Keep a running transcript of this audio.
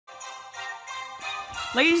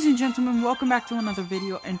Ladies and gentlemen, welcome back to another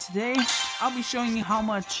video, and today I'll be showing you how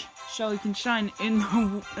much Shelly can shine in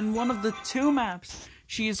one of the two maps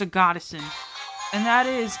she is a goddess in, and that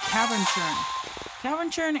is Cavern Churn.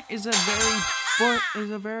 Cavern Churn is has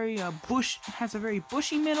a very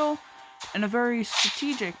bushy middle and a very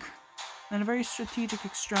strategic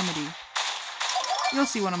extremity. You'll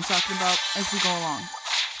see what I'm talking about as we go along.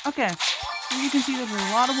 Okay, so you can see there's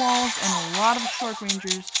a lot of walls and a lot of short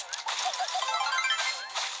rangers.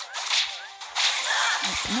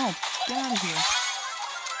 No, get out of here.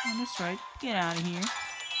 Oh, that's right. Get out of here.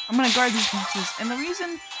 I'm gonna guard these boxes. And the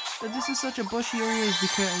reason that this is such a bushy area is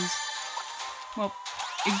because, well,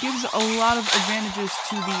 it gives a lot of advantages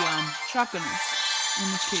to the shotgunners, in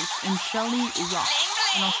this case. And Shelly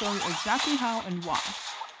rocks. And I'll show you exactly how and why.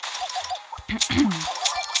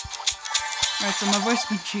 Alright, so my voice has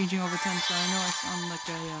been changing over time, so I know I sound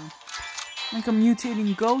like a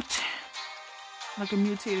mutating goat. Like a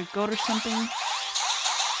mutated goat or something.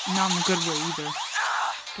 Not in a good way either.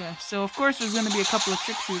 Okay, so of course there's gonna be a couple of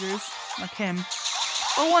trick shooters, like him.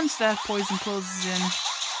 But once that poison closes in,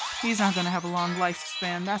 he's not gonna have a long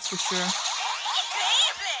lifespan, that's for sure.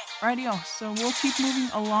 Rightio, so we'll keep moving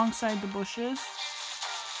alongside the bushes.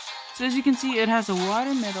 So as you can see, it has a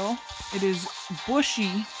wider middle. It is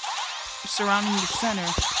bushy, surrounding the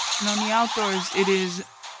center. And on the outdoors, it is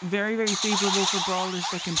very, very favorable for brawlers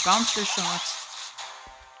that can bounce their shots,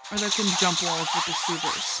 or that can jump walls with the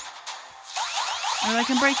shooters. Or that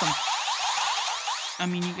can break them. I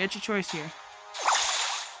mean, you get your choice here.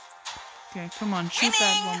 Okay, come on, shoot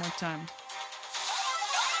that one more time.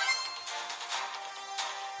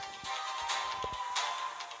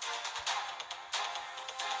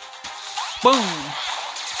 Boom!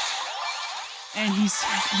 And he's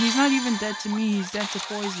not even dead to me, he's dead to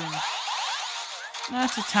poison.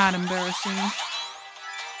 That's a tad embarrassing.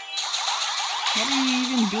 What are you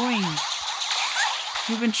even doing?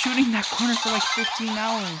 You've been shooting that corner for like 15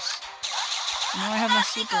 hours. Now I have my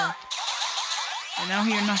super. And now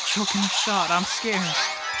you're not choking a shot. I'm scared.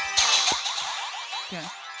 Okay.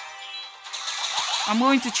 I'm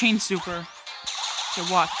going to chain super. Okay,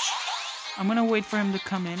 watch. I'm gonna wait for him to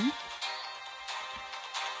come in.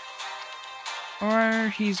 Or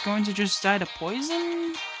he's going to just die to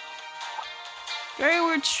poison? Very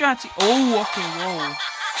weird strategy. Oh, okay, whoa.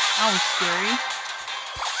 That was scary.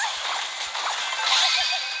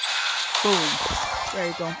 Boom. There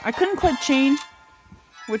you go. I couldn't quite chain,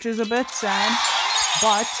 which is a bit sad,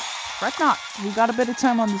 but fret not. We got a bit of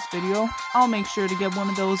time on this video. I'll make sure to get one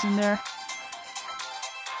of those in there.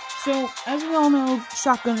 So, as we all know,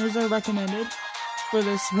 shotgunners are recommended for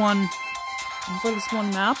this one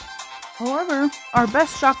map. However, our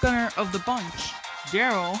best shotgunner of the bunch,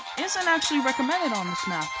 Daryl, isn't actually recommended on this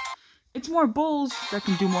map. It's more bulls that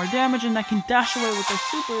can do more damage and that can dash away with their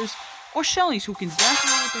supers, or Shellys who can dash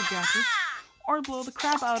away with their gadgets, or blow the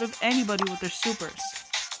crap out of anybody with their supers.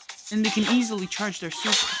 And they can easily charge their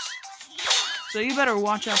supers. So you better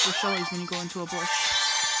watch out for Shellys when you go into a bush.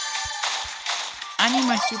 I need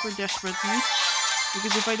my super desperately,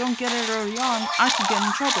 because if I don't get it early on, I could get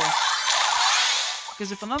in trouble.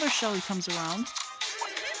 Because if another Shelly comes around...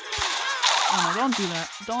 Oh no, don't do that.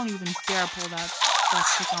 Don't even dare pull that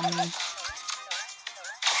trick on me.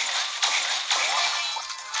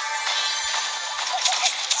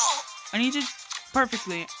 I need it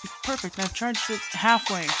perfectly. Perfect. I've charged it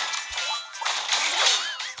halfway.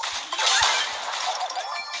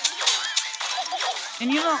 And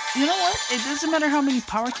you know what? It doesn't matter how many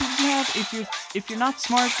power cubes you have. If you're not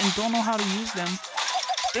smart and don't know how to use them,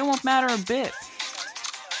 they won't matter a bit.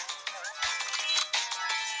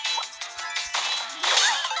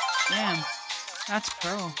 Damn. That's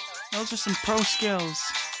pro. Those are some pro skills.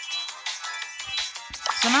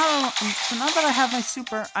 So now that I have my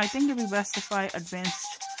super, I think it'd be best if I advanced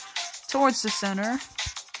towards the center.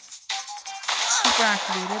 Super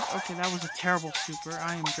activated. Okay, that was a terrible super.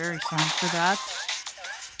 I am very sorry for that.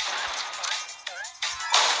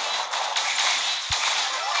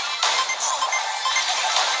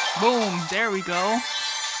 Boom, there we go.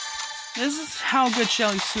 This is how good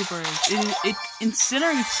Shelly's super is. It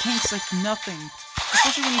incinerates tanks like nothing.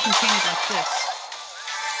 Especially when you can chain it like this.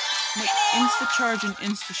 Like, insta-charge and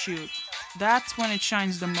insta-shoot. That's when it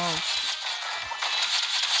shines the most.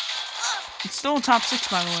 It's still a top 6,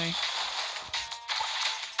 by the way.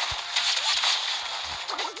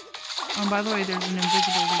 Oh, by the way, there's an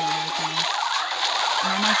invisible Leon right there.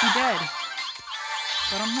 And I might be dead.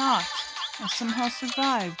 But I'm not. I somehow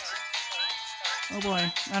survived. Oh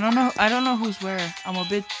boy. I don't know who's where. I'm a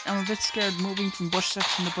bit scared moving from bush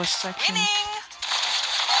section to bush section.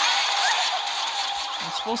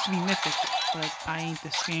 I'm supposed to be mythic, but I ain't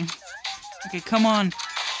this game. Okay, come on.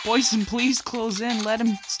 Boyson, please close in. Let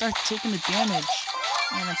him start taking the damage.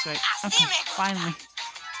 Yeah, that's right. Okay, finally.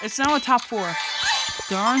 It's now a top 4.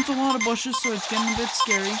 There aren't a lot of bushes, so it's getting a bit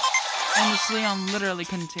scary. And this Leon literally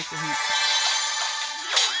couldn't take the heat.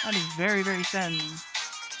 That is very, very saddening.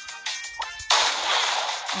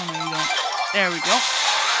 Oh, no, you don't. There we go.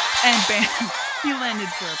 And bam! He landed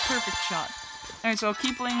for a perfect shot. Alright, so I'll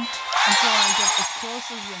keep playing until I get as close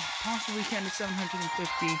as I possibly can to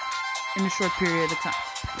 750 in a short period of time.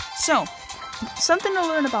 So, something to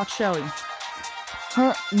learn about Shelly.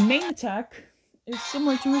 Her main attack is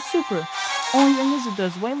similar to her super. Only thing is it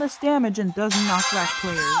does way less damage and doesn't knock back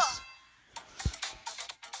players.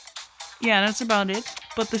 Yeah, that's about it.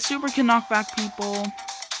 But the super can knock back people,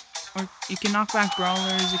 or it can knock back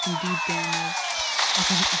brawlers, it can do damage.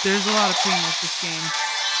 Okay, there's a lot of promos this game.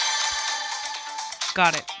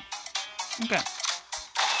 Got it. Okay.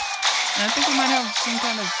 And I think we might have some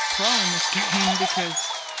kind of pro in this game because,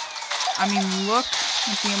 I mean, look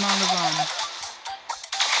at the amount of,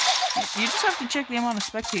 you just have to check the amount of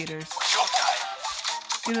spectators.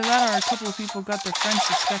 Either that or a couple of people got their friends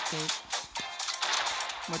to spectate.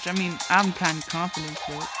 Which, I mean, I'm kind of confident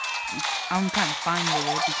with. I'm kind of fine with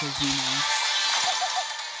it because, you know,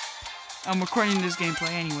 I'm recording this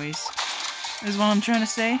gameplay anyways. Is what I'm trying to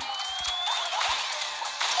say.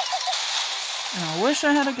 And I wish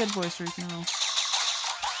I had a good voice right now.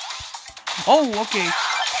 Oh, okay.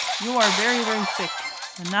 You are very, very thick.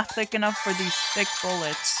 You're not thick enough for these thick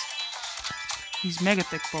bullets. These mega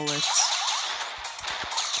thick bullets.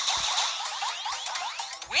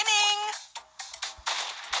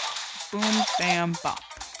 Boom, bam, bop.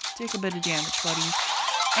 Take a bit of damage, buddy.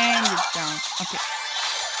 And you're down. Okay.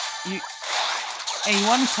 Hey, you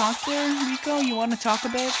want to talk there, Rico? You want to talk a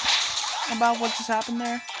bit about what just happened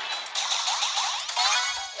there?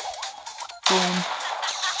 Boom.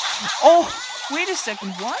 Oh, wait a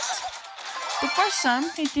second. What? The first time,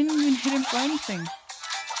 it didn't even hit him for anything.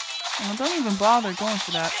 Well, don't even bother going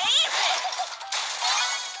for that.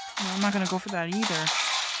 No, I'm not going to go for that either.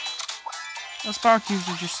 Those power cubes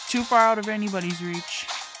are just too far out of anybody's reach.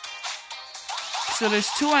 So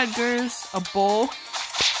there's 2 Edgars, a Bull.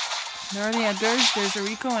 There are the Edgars, there's a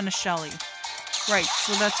Rico, and a Shelly. Right,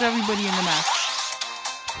 so that's everybody in the match.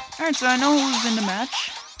 Alright, so I know who's in the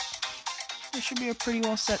match. There should be a pretty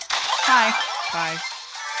well set. Hi. Bye.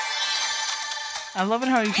 I love it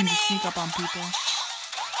how you can just sneak up on people.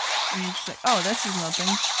 And you're just like, oh, this is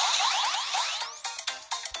nothing.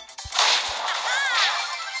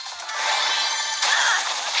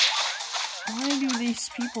 Why do these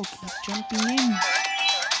people keep jumping in?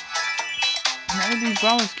 Why do these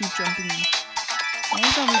brawlers keep jumping in? Why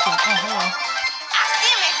is that Rico? Oh, hello.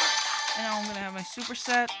 And now I'm gonna have my super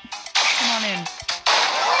set. Come on in.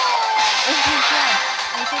 Oh my god.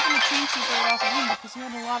 I was hoping to chain super it off of him because he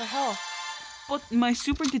had a lot of health. But my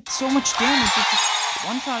super did so much damage that just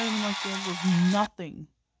one shot him like that was nothing.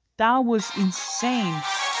 That was insane.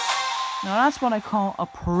 Now that's what I call a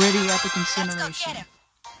pretty epic incineration.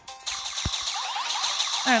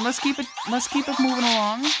 Alright, let's keep it moving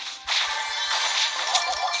along.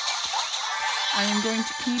 I am going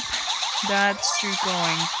to keep that streak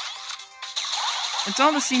going. It's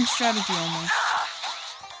all the same strategy almost.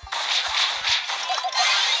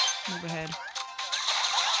 Move ahead.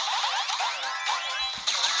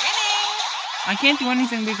 I can't do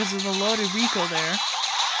anything because of the loaded Rico there.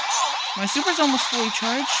 My super's almost fully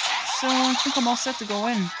charged, so I think I'm all set to go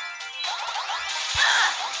in.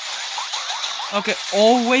 Okay,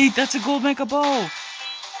 oh wait, that's a gold mecha bow!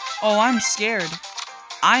 Oh, I'm scared.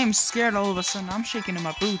 I am scared all of a sudden. I'm shaking in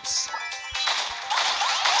my boots.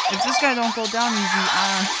 If this guy don't go down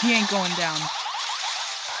easy, he ain't going down.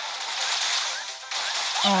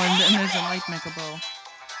 Oh, and then there's a light mecha bow.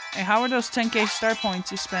 Hey, how are those 10k star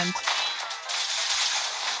points you spent?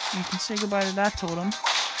 You can say goodbye to that totem.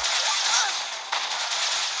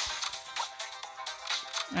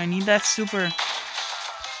 I need that super.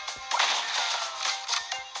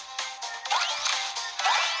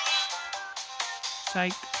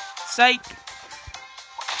 Psych. Psych!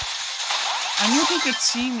 I knew he could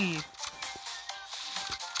see me.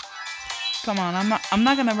 Come on, I'm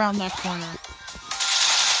not gonna round that corner.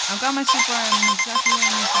 I've got my super, I'm exactly where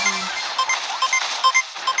I need to be.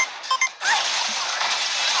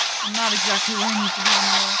 I'm not exactly where I need to be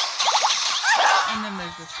anymore. And then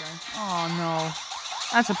there's this guy. Oh no.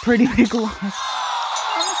 That's a pretty big loss.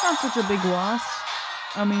 Well, that's not such a big loss.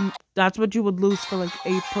 I mean, that's what you would lose for like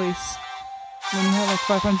 8th place when you have like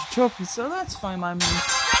 500 trophies, so that's fine by me.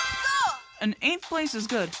 An 8th place is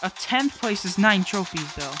good. A 10th place is 9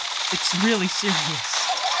 trophies though. It's really serious.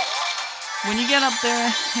 When you get up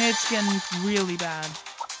there, it's getting really bad.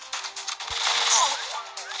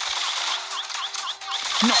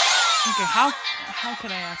 No. Okay, how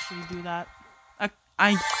could I actually do that?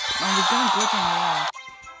 I was gonna glitch on the wall,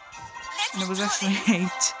 and it was actually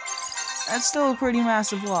 8. That's still a pretty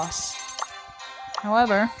massive loss.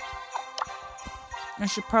 However, I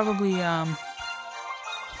should probably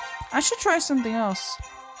I should try something else.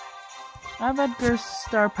 I have Edgar's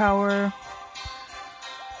star power.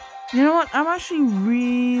 You know what? I'm actually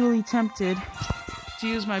really tempted to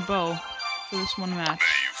use my bow for this one match.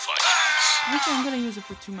 Actually, I'm gonna use it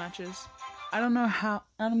for 2 matches. I don't know how.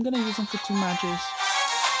 I'm gonna use him for 2 matches.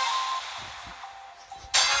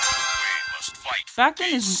 Back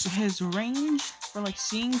then, his range for like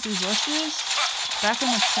seeing through bushes, back in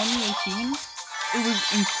like 2018, it was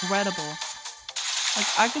incredible. Like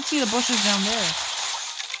I could see the bushes down there.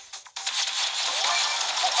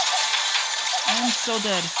 I am so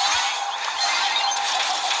dead.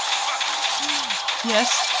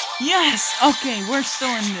 Yes. Yes! Okay, we're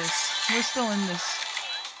still in this. We're still in this.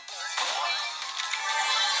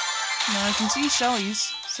 Now I can see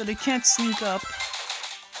Shelly's, so they can't sneak up.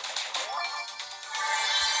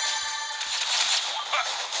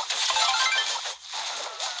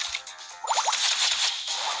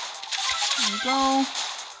 There we go.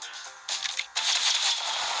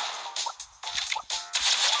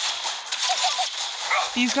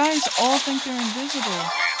 These guys all think they're invisible.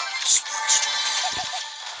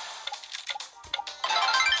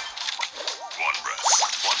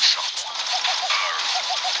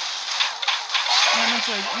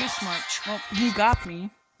 You're smart. Well, you got me.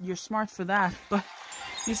 You're smart for that, but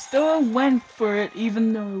you still went for it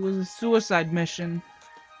even though it was a suicide mission.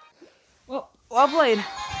 Well played.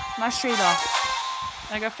 Nice trade-off.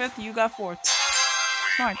 I got 5th, you got 4th.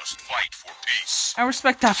 Smart. I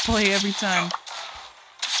respect that play every time.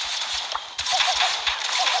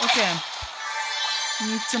 Okay. You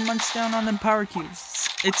need to munch down on them power cubes.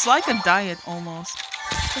 It's like a diet almost.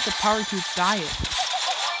 It's like a power cube diet.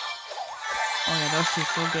 Oh yeah, those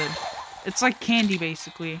taste so good. It's like candy,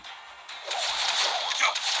 basically.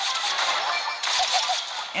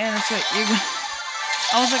 And it's like,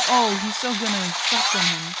 I was like, oh, he's still gonna shotgun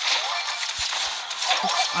him.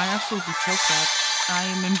 I absolutely choked that. I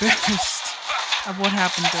am embarrassed of what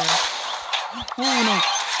happened there. Oh no.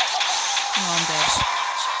 No, I'm dead.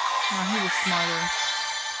 No, he was smarter.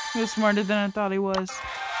 He was smarter than I thought he was.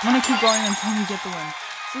 I'm gonna keep going until we get the win.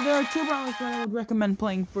 So there are 2 brawlers that I would recommend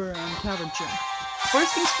playing for Cavern Churn.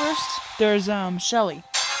 First things first, there's Shelly.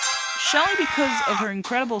 Shelly because of her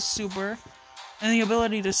incredible super and the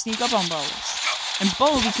ability to sneak up on brawlers. And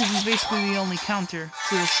Bo because he's basically the only counter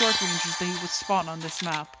to the short ranges that he would spot on this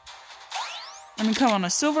map. I mean, come on, a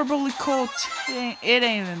silver bullet coat, it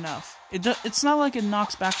ain't enough. It's not like it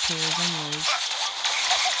knocks back players anyways.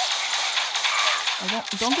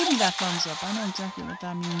 Don't give me that thumbs up, I know exactly what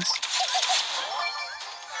that means.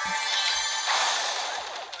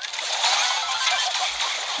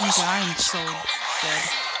 Okay, I am so dead.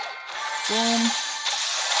 Boom.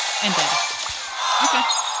 And dead. Okay.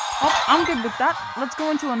 Oh, I'm good with that. Let's go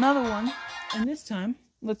into another one. And this time,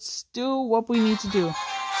 let's do what we need to do.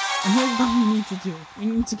 And here's what we need to do. We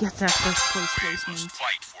need to get that first place placement.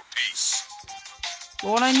 But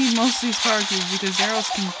what I need most of these power cubes because arrows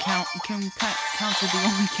can counter the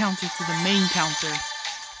only counter to the main counter.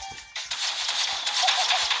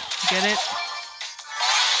 Get it?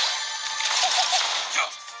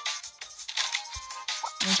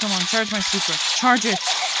 Oh, come on, charge my super. Charge it!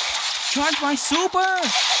 Charge my super!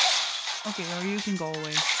 Okay, or you can go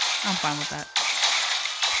away. I'm fine with that.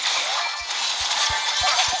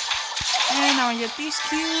 And now I get these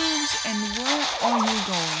cubes, and where are you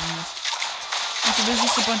going? Okay, there's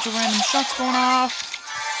just a bunch of random shots going off.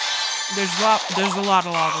 There's a lot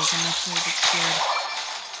of levels. I'm actually a bit scared.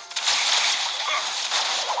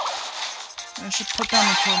 I should put down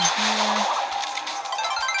the totem here.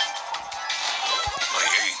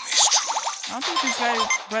 I don't think this guy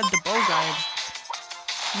read the bow guide.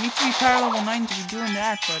 You need to be power level 9 to be doing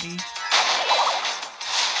that, buddy.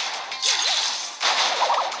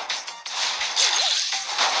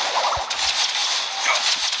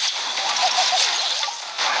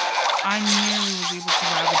 I nearly was able to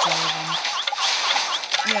ravage all of them.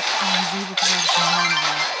 Yet, I was able to ravage none of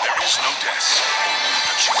them. There is no death.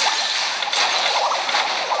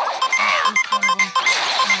 One of them.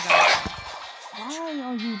 Oh my god. Why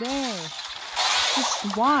are you there?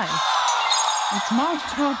 Just why? It's my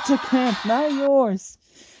job to camp, not yours.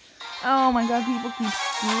 Oh my god, people keep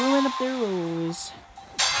screwing up their rules.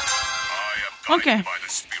 Okay,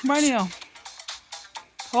 radio.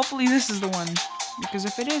 Hopefully this is the one. Because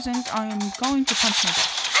if it isn't, I am going to punch my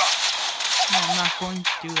desk. No, I'm not going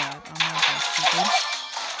to do that. I'm not that stupid.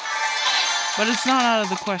 But it's not out of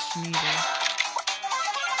the question either.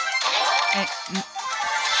 Hey,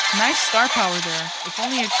 nice star power there. If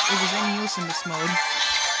only it was any use in this mode.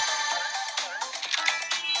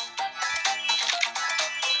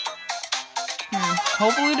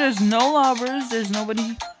 Hopefully there's no lobbers. There's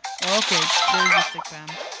nobody. Oh, okay, there's a stick bam.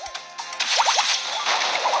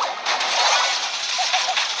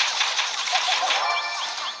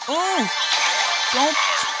 Oh! Don't.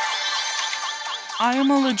 I am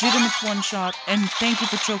a legitimate one-shot, and thank you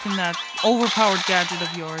for choking that overpowered gadget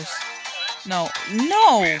of yours. No.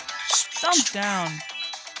 No! Thumbs down.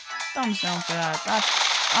 Thumbs down for that.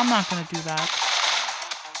 I'm not gonna do that.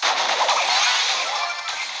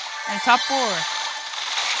 And top 4.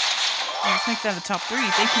 Let's make that a top 3.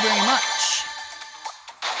 Thank you very much.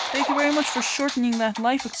 Thank you very much for shortening that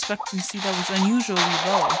life expectancy that was unusually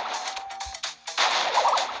low.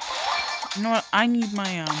 You know what? I need my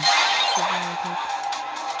survival pick.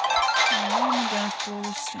 I'm gonna throw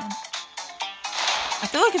this down. I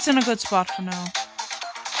feel like it's in a good spot for now.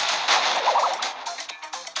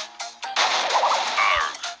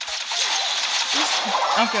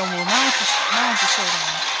 Okay, well now it's a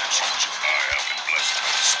showdown.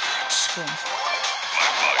 Boom.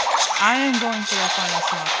 I am going for that final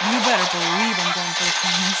shot. You better believe I'm going for the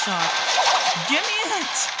final shot. Give me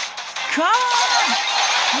it! Come on!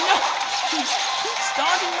 No! Keep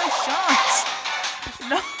dodging my shots!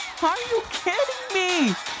 No! Are you kidding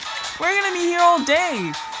me? We're gonna be here all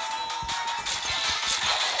day!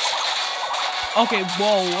 Okay,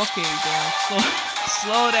 whoa, okay, girl.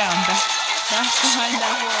 Slow down. Back behind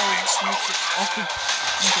that wall. Okay.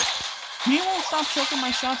 He won't stop choking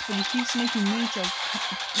my shots, but he keeps making me choke.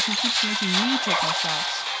 He keeps making me choke my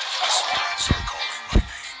shots.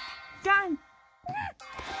 God!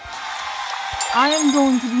 I am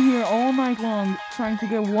going to be here all night long trying to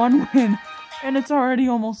get one win, and it's already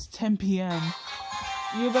almost 10 p.m.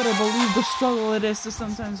 You better believe the struggle it is to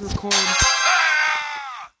sometimes record.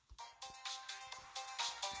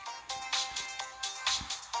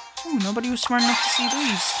 Ooh, nobody was smart enough to see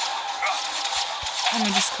these. Let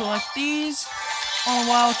me just collect these, all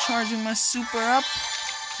while charging my super up,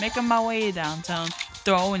 making my way downtown,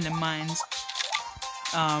 throwing the mines,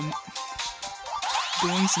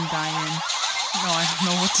 doing some dying. No, I don't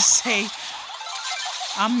know what to say.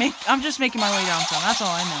 I'm just making my way downtown. That's all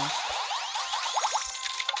I know.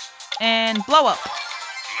 And blow up.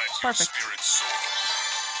 Perfect.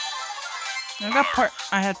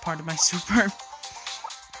 I had part of my super.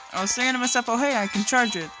 I was saying to myself, oh hey, I can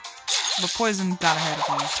charge it. But poison got ahead of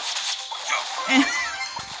me. And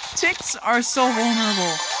ticks are so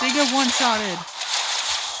vulnerable. They get one-shotted.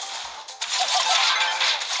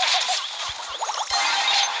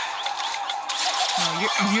 No,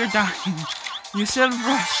 you're dying. You should have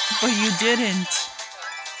rushed, but you didn't.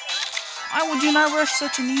 Why would you not rush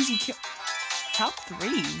such an easy kill? Top 3,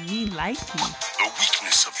 me like you. The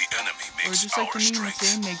weakness of the enemy makes or just like the meme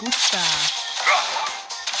say, me gusta.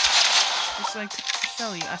 Just like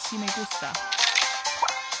Shelly, así me gusta.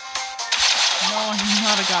 No, I'm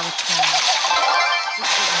not a god of Spanish. Just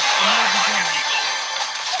kidding. I'm not a beginner.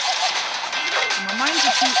 So my mines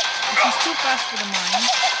are she's too fast for the mines.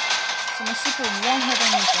 So my super won't have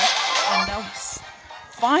any effect. And that was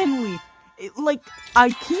finally, I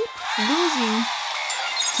keep losing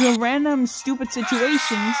to random stupid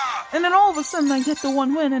situations. And then all of a sudden I get the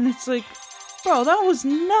one win and it's like, bro, that was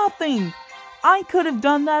nothing. I could have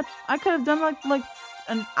done that. I could have done that like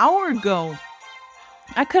an hour ago.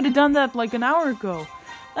 I could have done that like an hour ago.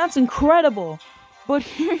 That's incredible. But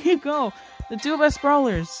here you go. The 2 best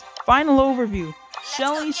brawlers. Final overview.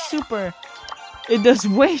 Shelly super. It does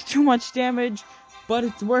way too much damage, but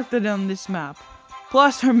it's worth it on this map.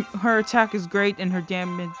 Plus her attack is great and her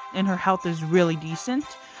damage and her health is really decent.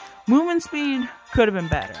 Movement speed could have been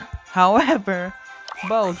better. However,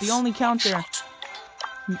 both the only counter.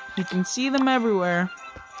 You can see them everywhere.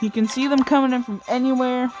 You can see them coming in from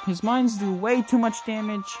anywhere. His mines do way too much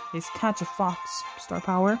damage. His catch a fox star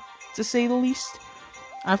power, to say the least.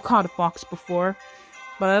 I've caught a fox before,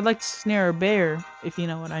 but I'd like to snare a bear, if you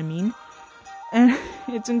know what I mean. And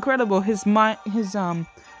it's incredible. His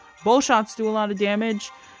bow shots do a lot of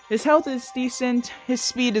damage. His health is decent. His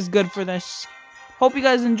speed is good for this. Hope you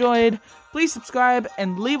guys enjoyed. Please subscribe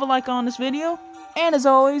and leave a like on this video. And as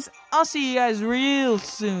always, I'll see you guys real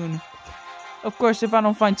soon. Of course, if I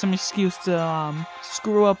don't find some excuse to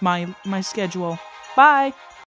screw up my schedule. Bye!